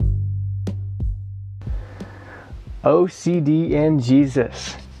OCD and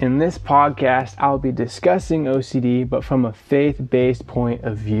Jesus. In this podcast, I'll be discussing OCD, but from a faith-based point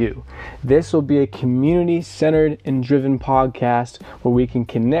of view. This will be a community-centered and driven podcast where we can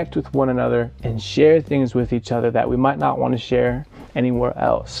connect with one another and share things with each other that we might not want to share anywhere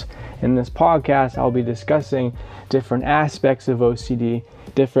else. In this podcast, I'll be discussing different aspects of OCD,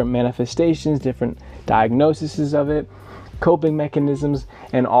 different manifestations, different diagnoses of it, coping mechanisms,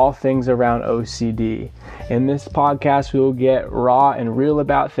 and all things around OCD. In this podcast, we will get raw and real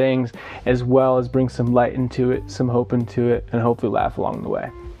about things, as well as bring some light into it, some hope into it, and hopefully laugh along the way.